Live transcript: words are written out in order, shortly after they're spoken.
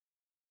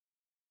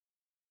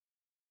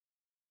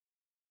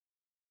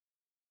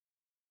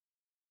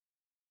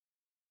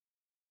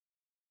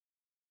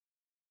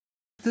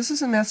This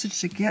is a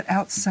message to get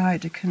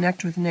outside, to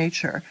connect with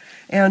nature,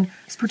 and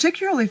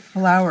particularly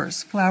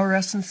flowers. Flower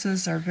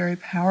essences are very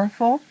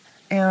powerful,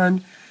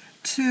 and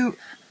to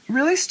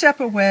really step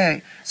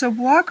away. So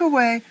walk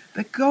away,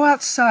 but go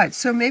outside.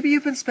 So maybe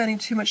you've been spending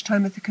too much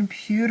time at the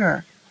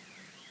computer.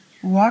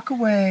 Walk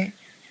away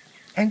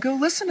and go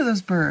listen to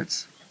those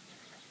birds.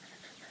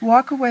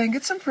 Walk away and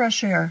get some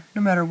fresh air,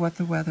 no matter what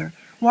the weather.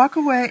 Walk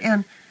away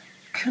and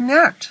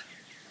connect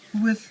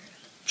with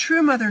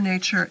true Mother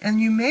Nature, and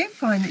you may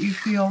find that you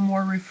feel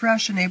more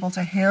refreshed and able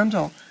to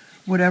handle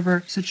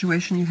whatever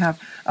situation you have.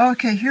 Oh,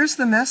 okay, here's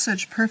the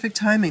message, perfect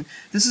timing.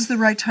 This is the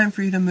right time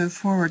for you to move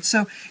forward.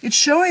 So it's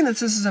showing that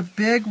this is a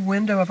big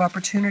window of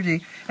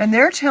opportunity, and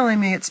they're telling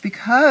me it's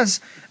because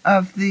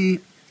of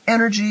the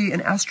energy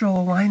and astral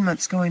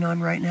alignments going on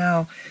right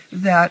now,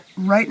 that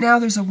right now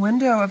there's a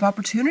window of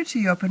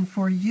opportunity open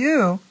for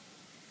you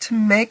to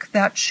make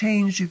that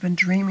change you've been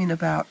dreaming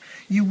about.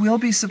 You will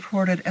be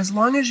supported as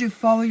long as you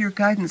follow your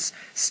guidance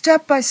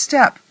step by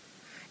step.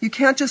 You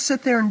can't just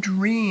sit there and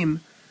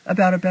dream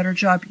about a better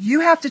job.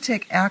 You have to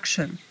take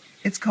action.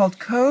 It's called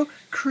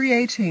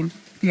co-creating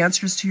the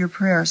answers to your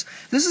prayers.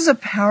 This is a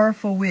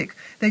powerful week.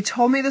 They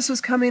told me this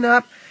was coming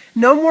up.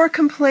 No more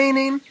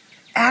complaining,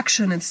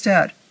 action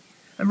instead.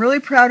 I'm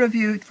really proud of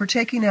you for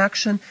taking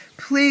action.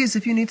 Please,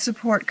 if you need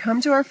support,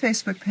 come to our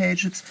Facebook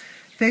page. It's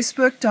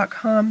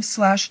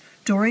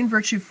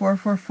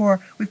facebook.com/DoreenVirtue444.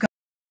 We've got